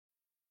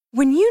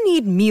When you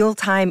need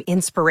mealtime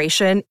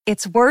inspiration,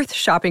 it's worth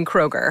shopping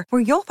Kroger,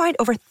 where you'll find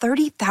over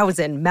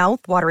 30,000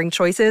 mouth-watering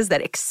choices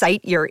that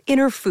excite your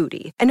inner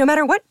foodie. And no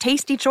matter what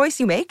tasty choice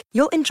you make,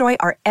 you'll enjoy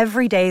our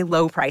everyday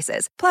low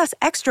prices, plus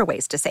extra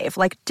ways to save,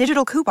 like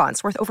digital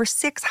coupons worth over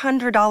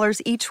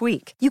 $600 each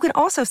week. You can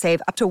also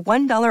save up to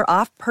 $1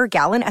 off per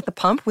gallon at the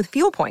pump with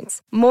fuel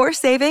points. More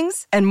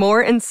savings and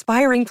more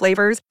inspiring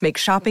flavors make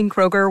shopping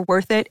Kroger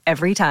worth it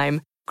every time.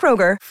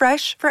 Kroger,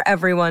 fresh for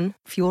everyone.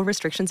 Fuel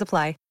restrictions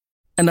apply.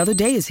 Another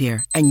day is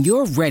here, and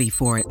you're ready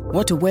for it.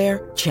 What to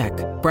wear? Check.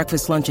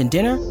 Breakfast, lunch, and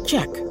dinner?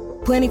 Check.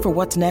 Planning for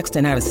what's next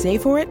and how to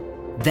save for it?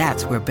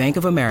 That's where Bank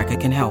of America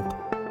can help.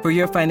 For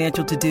your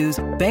financial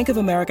to-dos, Bank of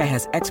America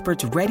has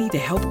experts ready to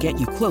help get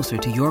you closer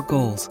to your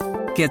goals.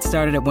 Get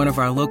started at one of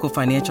our local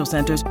financial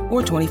centers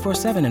or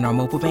 24/7 in our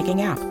mobile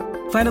banking app.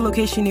 Find a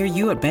location near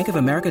you at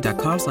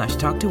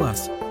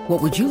bankofamerica.com/talktous.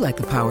 What would you like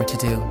the power to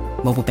do?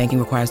 Mobile banking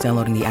requires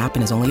downloading the app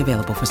and is only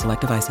available for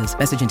select devices.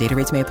 Message and data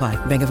rates may apply.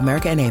 Bank of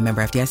America N.A.,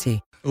 member FDIC.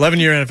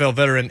 11-year NFL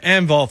veteran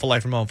and Vol for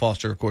Life, Ramon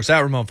Foster, of course. At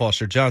Ramon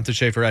Foster, Jonathan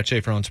Schaefer at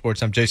Schaefer on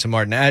Sports. I'm Jason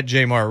Martin at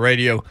JMart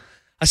Radio.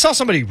 I saw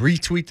somebody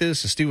retweet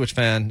this, a Steelers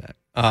fan.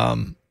 I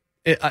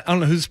don't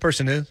know who this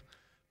person is,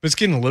 but it's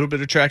getting a little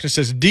bit of traction. It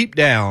says, deep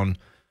down,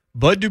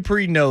 Bud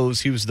Dupree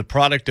knows he was the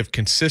product of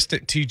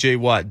consistent T.J.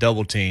 Watt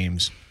double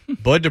teams.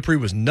 Bud Dupree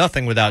was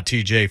nothing without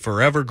T.J.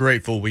 Forever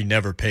grateful we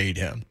never paid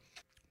him.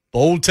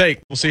 Bold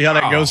take. We'll see how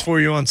that goes for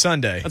you on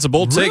Sunday. That's a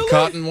bold take,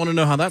 Cotton. Want to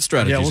know how that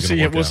strategy is going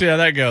to work We'll see how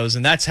that goes.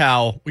 And that's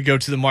how we go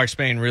to the Mark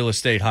Spain Real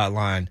Estate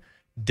Hotline.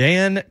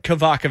 Dan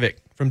Kovacevic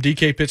from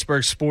DK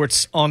Pittsburgh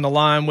Sports on the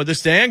line with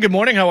us. Dan, good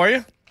morning. How are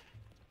you?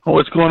 Oh,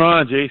 what's going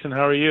on, Jason?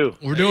 How are you?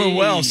 We're doing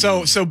well.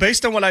 So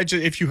based on what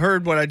if you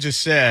heard what I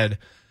just said,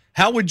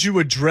 how would you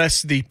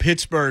address the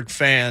Pittsburgh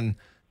fan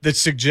that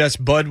suggests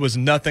Bud was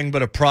nothing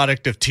but a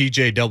product of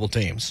TJ double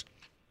teams?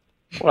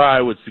 Well,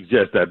 I would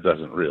suggest that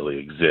doesn't really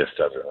exist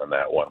other than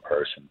that one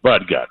person.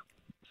 Bud got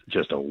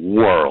just a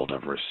world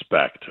of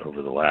respect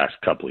over the last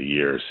couple of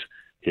years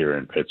here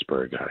in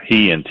Pittsburgh.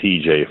 He and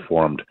TJ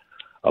formed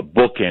a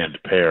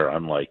bookend pair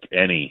unlike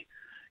any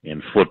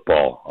in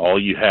football. All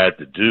you had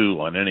to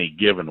do on any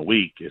given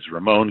week, as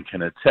Ramon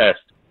can attest,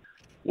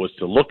 was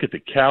to look at the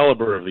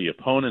caliber of the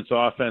opponent's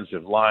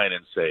offensive line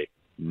and say,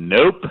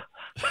 nope.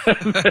 There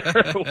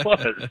it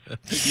was.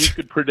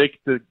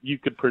 You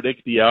could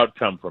predict the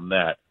outcome from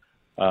that.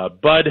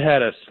 Bud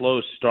had a slow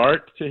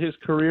start to his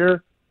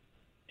career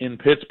in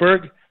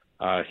Pittsburgh.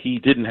 He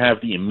didn't have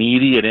the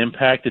immediate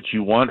impact that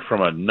you want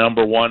from a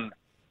number one,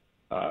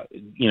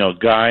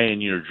 guy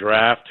in your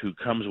draft who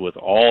comes with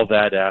all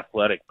that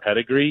athletic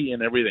pedigree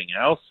and everything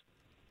else.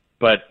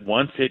 But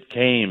once it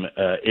came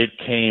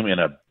in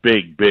a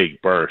big,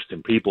 big burst,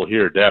 and people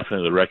here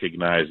definitely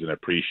recognized and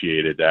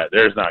appreciated that.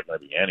 There's not going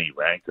to be any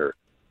rancor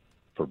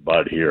for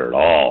Bud here at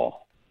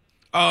all.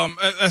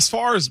 As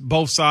far as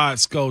both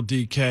sides go,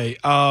 DK,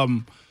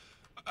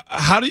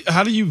 how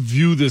do you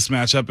view this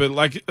matchup?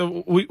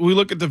 We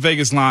look at the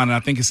Vegas line, and I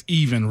think it's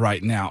even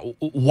right now.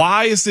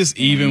 Why is this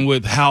even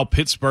with how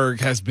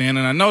Pittsburgh has been?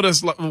 And I know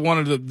that's one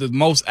of the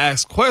most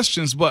asked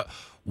questions, but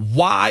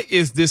why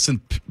is this a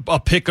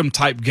pick'em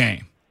type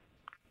game?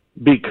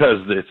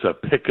 Because it's a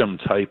pick'em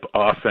type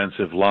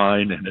offensive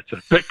line and it's a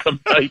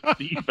pick'em type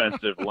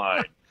defensive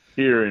line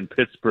here in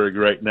Pittsburgh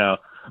right now.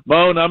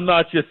 Moan, I'm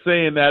not just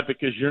saying that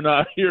because you're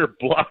not here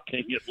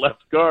blocking at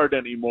left guard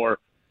anymore,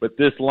 but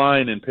this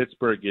line in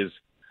Pittsburgh is,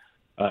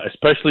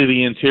 especially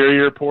the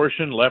interior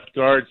portion, left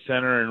guard,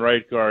 center, and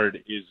right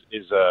guard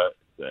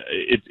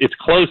it's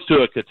close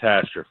to a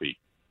catastrophe.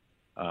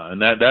 And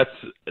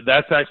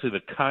that's actually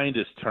the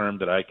kindest term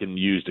that I can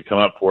use to come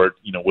up for it,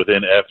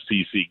 within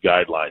FCC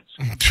guidelines.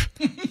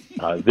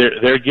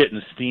 They're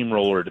getting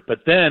steamrollered.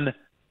 But then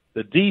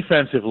the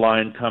defensive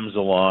line comes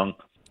along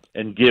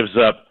and gives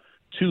up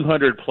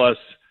 200-plus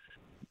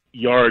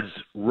yards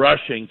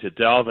rushing to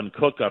Dalvin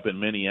Cook up in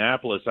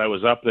Minneapolis. I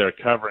was up there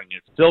covering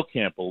it. Still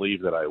can't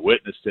believe that I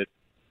witnessed it.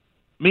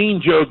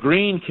 Mean Joe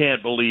Green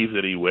can't believe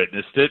that he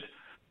witnessed it.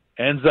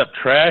 Ends up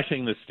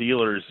trashing the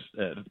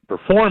Steelers'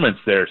 performance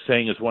there,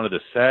 saying it's one of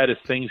the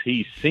saddest things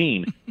he's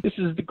seen. This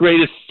is the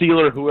greatest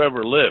Steeler who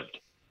ever lived.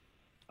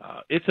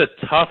 It's a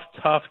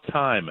tough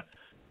time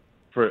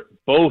for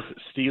both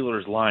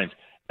Steelers' lines.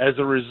 As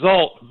a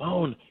result,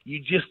 Moan,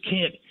 you just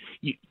can't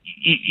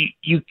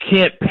you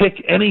can't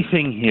pick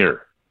anything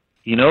here,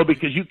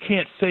 because you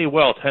can't say,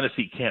 well,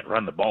 Tennessee can't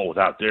run the ball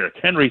without Derrick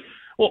Henry.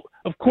 Well,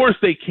 of course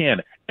they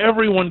can.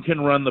 Everyone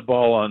can run the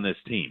ball on this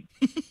team.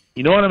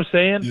 You know what I'm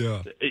saying?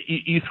 Yeah.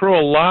 You throw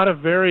a lot of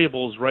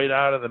variables right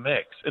out of the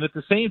mix. And at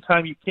the same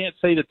time, you can't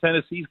say that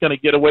Tennessee's going to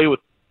get away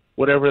with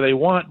whatever they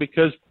want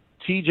because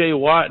T.J.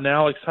 Watt and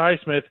Alex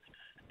Highsmith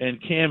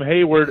and Cam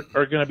Hayward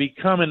are going to be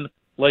coming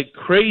like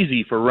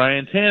crazy for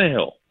Ryan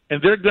Tannehill.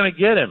 And they're going to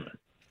get him.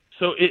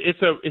 So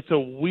it's a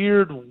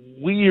weird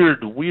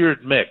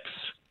mix.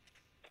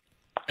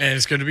 And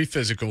it's going to be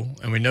physical,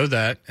 and we know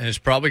that. And it's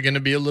probably going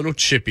to be a little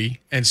chippy.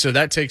 And so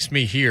that takes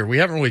me here. We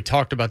haven't really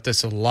talked about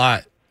this a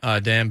lot,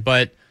 Dan,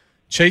 but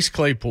Chase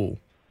Claypool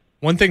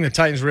One thing the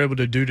Titans were able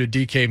to do to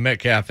DK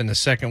Metcalf in the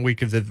second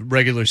week of the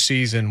regular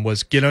season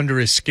was get under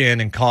his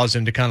skin and cause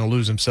him to kind of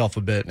lose himself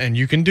a bit. And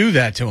you can do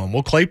that to him.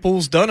 Well,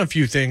 Claypool's done a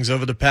few things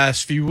over the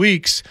past few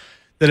weeks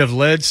that have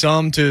led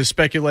some to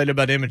speculate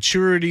about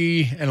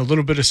immaturity and a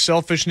little bit of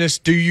selfishness.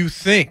 Do you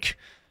think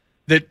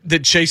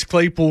that Chase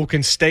Claypool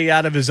can stay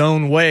out of his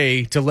own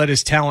way to let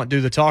his talent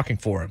do the talking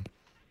for him?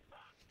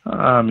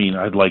 I mean,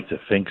 I'd like to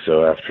think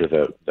so after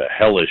the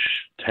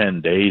hellish 10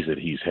 days that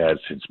he's had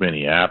since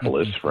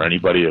Minneapolis. For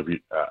anybody of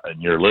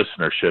in your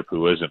listenership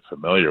who isn't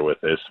familiar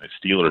with this, the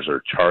Steelers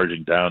are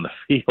charging down the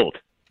field.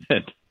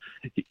 And,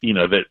 you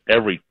know, that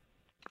every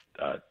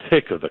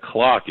tick of the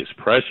clock is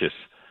precious.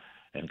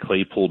 And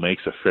Claypool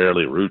makes a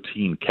fairly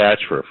routine catch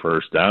for a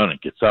first down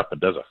and gets up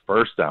and does a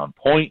first down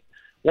point.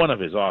 One of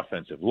his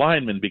offensive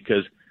linemen,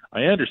 because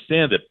I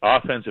understand that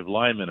offensive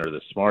linemen are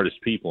the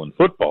smartest people in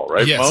football,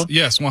 right, Mo?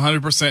 Yes,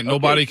 100%.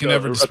 Nobody can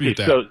ever dispute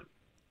that. So,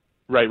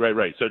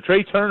 right. So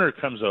Trey Turner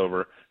comes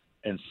over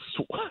and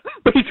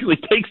basically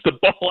takes the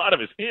ball out of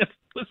his hands.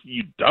 Listen,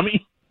 you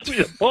dummy, give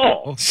me the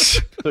ball.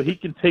 So he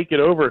can take it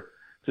over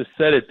to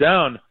set it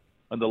down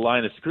on the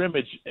line of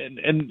scrimmage.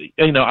 And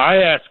you know,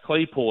 I asked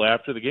Claypool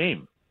after the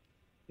game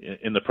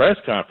in the press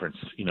conference,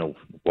 you know,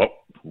 what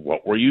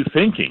were you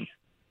thinking?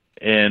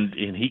 And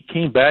he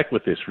came back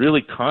with this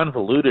really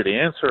convoluted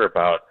answer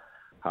about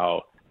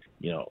how,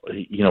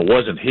 it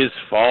wasn't his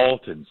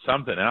fault and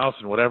something else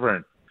and whatever.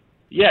 And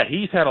yeah,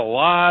 he's had a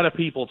lot of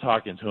people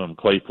talking to him,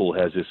 Claypool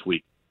has this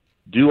week.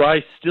 Do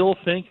I still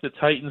think the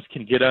Titans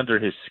can get under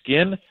his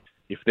skin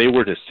if they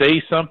were to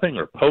say something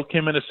or poke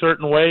him in a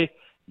certain way?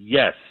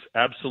 Yes,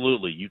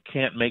 absolutely. You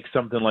can't make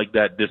something like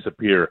that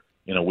disappear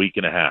in a week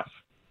and a half.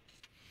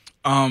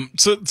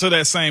 To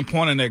that same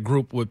point in that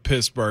group with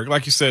Pittsburgh,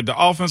 like you said, the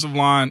offensive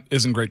line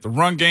isn't great. The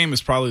run game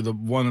is probably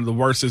one of the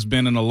worst it's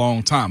been in a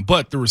long time.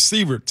 But the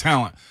receiver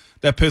talent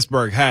that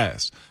Pittsburgh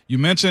has, you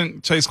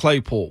mentioned Chase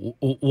Claypool.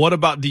 What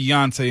about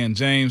Deontay and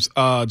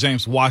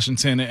James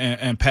Washington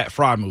and Pat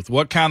Freiermuth?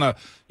 What kind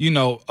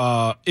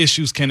of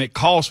issues can it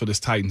cause for this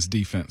Titans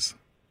defense?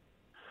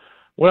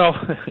 Well,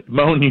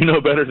 Moan, you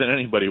know better than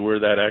anybody where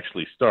that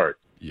actually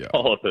starts. Yeah,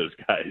 all of those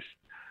guys.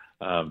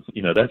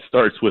 That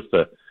starts with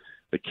the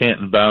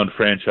Canton-bound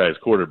franchise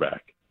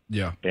quarterback.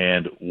 Yeah.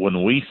 And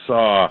when we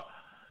saw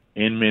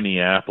in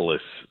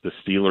Minneapolis the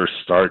Steelers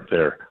start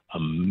their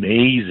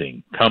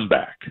amazing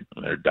comeback,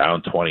 they're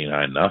down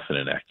 29-0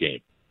 in that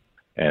game,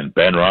 and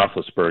Ben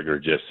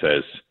Roethlisberger just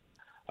says,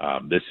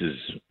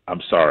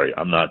 I'm sorry,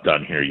 I'm not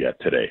done here yet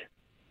today.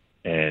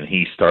 And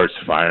he starts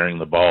firing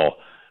the ball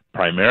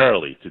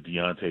primarily to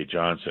Deontay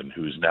Johnson,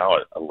 who's now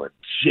a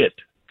legit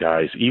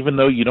guys, even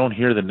though you don't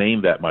hear the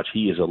name that much,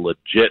 he is a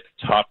legit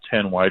top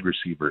 10 wide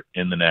receiver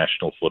in the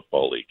National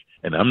Football League.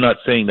 And I'm not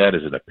saying that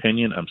as an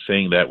opinion. I'm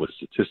saying that with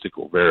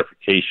statistical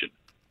verification.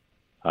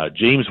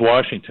 James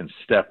Washington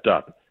stepped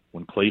up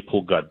when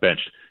Claypool got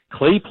benched.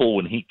 Claypool,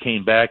 when he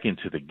came back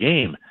into the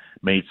game,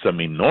 made some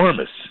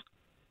enormous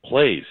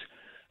plays.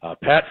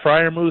 Pat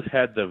Freiermuth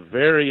had the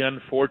very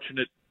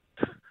unfortunate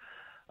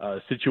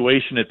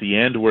situation at the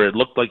end where it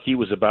looked like he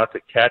was about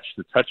to catch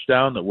the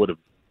touchdown that would have,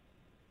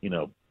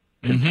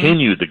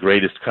 continued the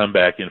greatest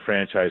comeback in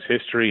franchise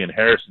history, and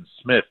Harrison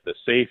Smith, the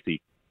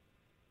safety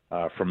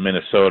from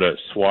Minnesota,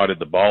 swatted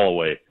the ball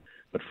away.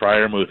 But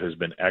Freiermuth has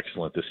been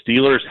excellent. The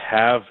Steelers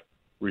have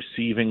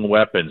receiving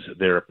weapons.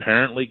 They're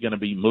apparently going to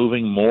be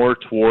moving more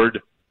toward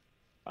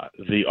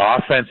the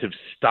offensive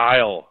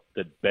style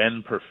that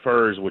Ben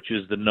prefers, which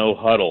is the no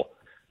huddle.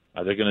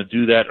 They're going to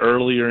do that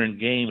earlier in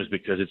games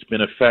because it's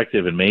been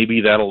effective, and maybe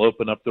that'll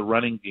open up the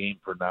running game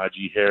for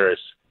Najee Harris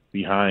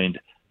behind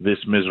this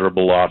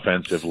miserable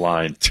offensive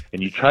line.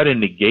 And you try to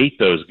negate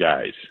those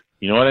guys.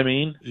 You know what I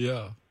mean?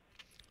 Yeah.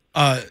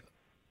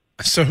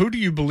 So who do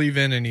you believe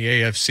in the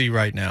AFC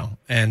right now?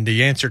 And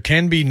the answer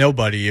can be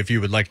nobody if you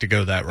would like to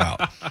go that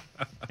route.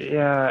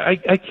 Yeah,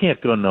 I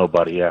can't go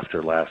nobody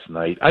after last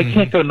night. I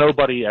can't go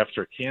nobody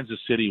after Kansas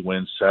City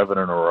wins 7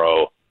 in a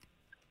row,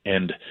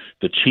 and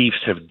the Chiefs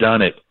have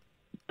done it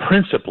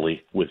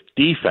principally with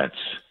defense.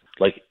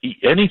 Like,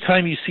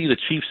 anytime you see the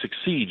Chiefs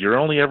succeed, you're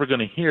only ever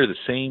going to hear the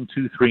same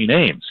 2-3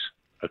 names,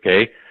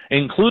 okay,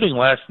 including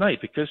last night,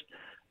 because,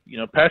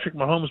 Patrick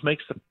Mahomes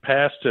makes the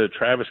pass to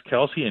Travis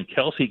Kelce, and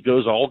Kelce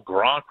goes all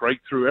Gronk right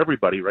through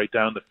everybody right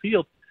down the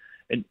field.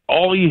 And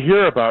all you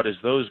hear about is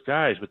those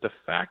guys. But the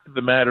fact of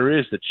the matter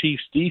is the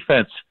Chiefs'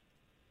 defense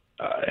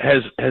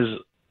has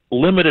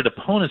limited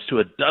opponents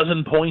to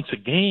 12 points a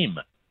game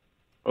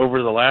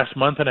over the last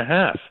month and a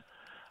half.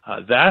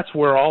 That's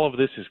where all of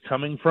this is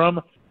coming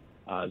from.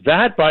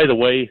 That, by the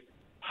way,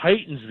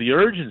 heightens the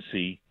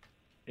urgency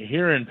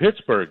here in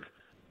Pittsburgh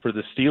for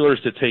the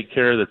Steelers to take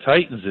care of the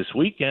Titans this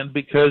weekend,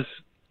 because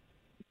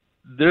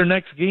their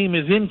next game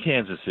is in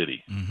Kansas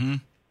City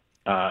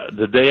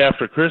the day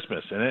after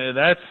Christmas. And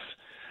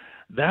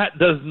that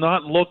does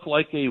not look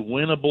like a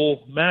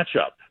winnable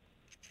matchup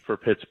for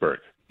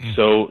Pittsburgh.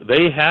 So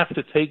they have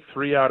to take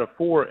 3 out of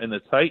 4, and the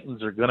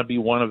Titans are going to be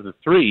one of the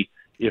 3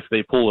 if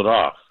they pull it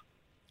off.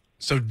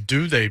 So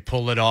do they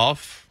pull it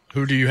off?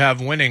 Who do you have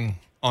winning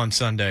on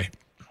Sunday?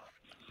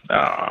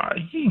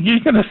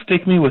 You're going to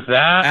stick me with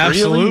that?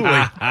 Absolutely. Really?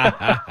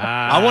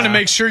 I want to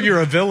make sure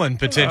you're a villain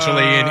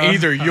potentially in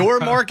either your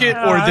market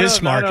or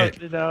this market.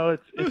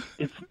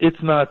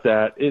 It's not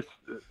that. It's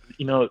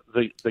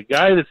the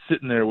guy that's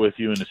sitting there with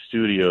you in the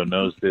studio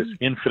knows this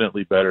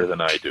infinitely better than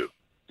I do.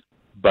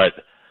 But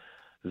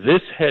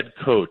this head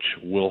coach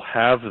will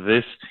have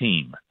this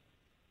team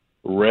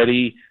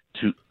ready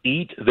to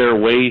eat their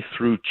way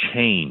through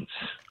chains.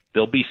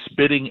 They'll be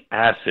spitting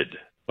acid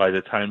by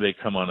the time they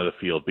come onto the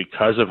field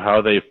because of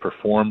how they've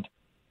performed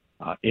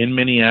in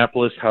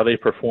Minneapolis, how they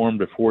performed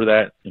before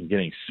that, and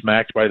getting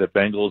smacked by the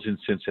Bengals in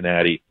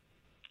Cincinnati.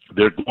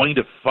 They're going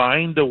to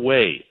find a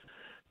way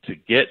to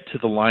get to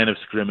the line of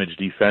scrimmage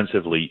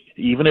defensively,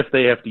 even if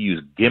they have to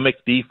use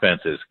gimmick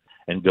defenses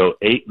and go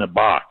 8 in a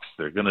box.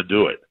 They're going to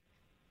do it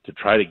to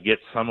try to get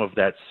some of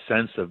that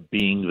sense of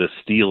being the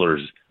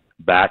Steelers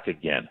back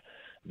again.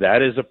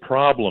 That is a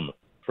problem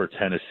for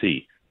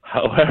Tennessee.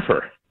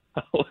 However,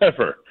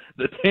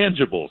 the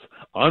tangibles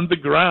on the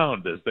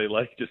ground, as they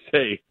like to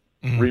say,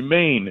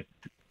 remain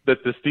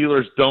that the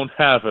Steelers don't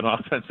have an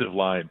offensive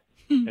line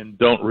and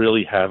don't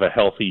really have a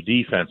healthy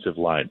defensive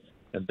line.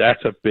 And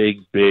that's a big,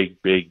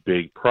 big, big,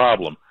 big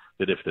problem,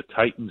 that if the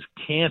Titans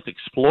can't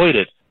exploit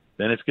it,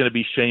 then it's going to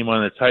be shame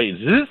on the Titans.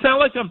 Does it sound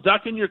like I'm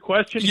ducking your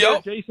question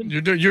here, Jason?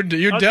 You're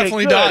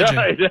definitely dodging.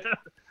 Right.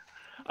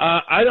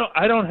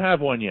 I don't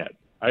have one yet.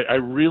 I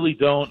really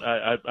don't.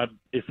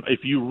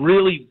 If you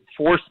really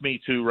force me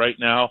to right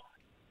now,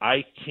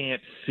 I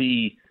can't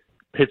see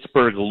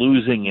Pittsburgh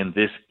losing in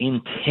this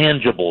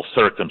intangible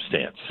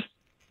circumstance.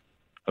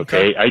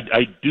 Okay?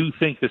 I do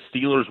think the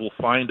Steelers will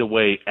find a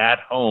way at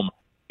home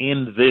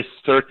in this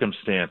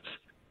circumstance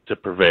to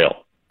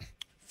prevail.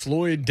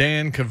 Floyd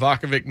Dan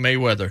Kovacevic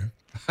Mayweather.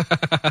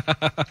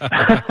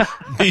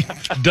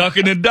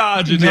 Ducking and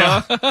dodging,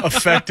 yeah.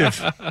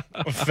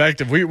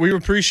 Effective. We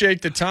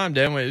appreciate the time,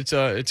 Dan.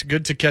 It's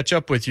good to catch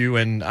up with you,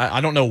 and I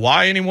don't know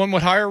why anyone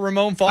would hire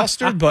Ramon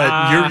Foster,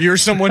 but you're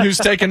someone who's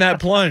taken that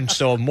plunge,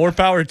 so more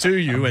power to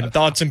you, and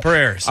thoughts and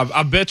prayers.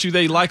 I bet you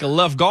they like a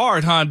left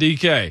guard, huh,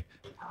 DK?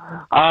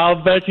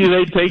 I'll bet you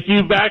they take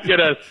you back in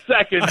a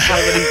second,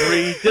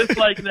 73, just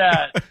like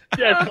that.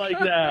 Just like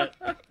that.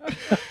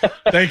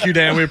 Thank you,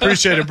 Dan. We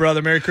appreciate it,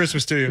 brother. Merry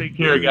Christmas to you. Take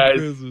care, guys.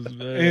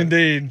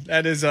 Indeed.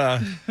 That is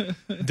Dan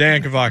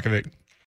Kovacevic.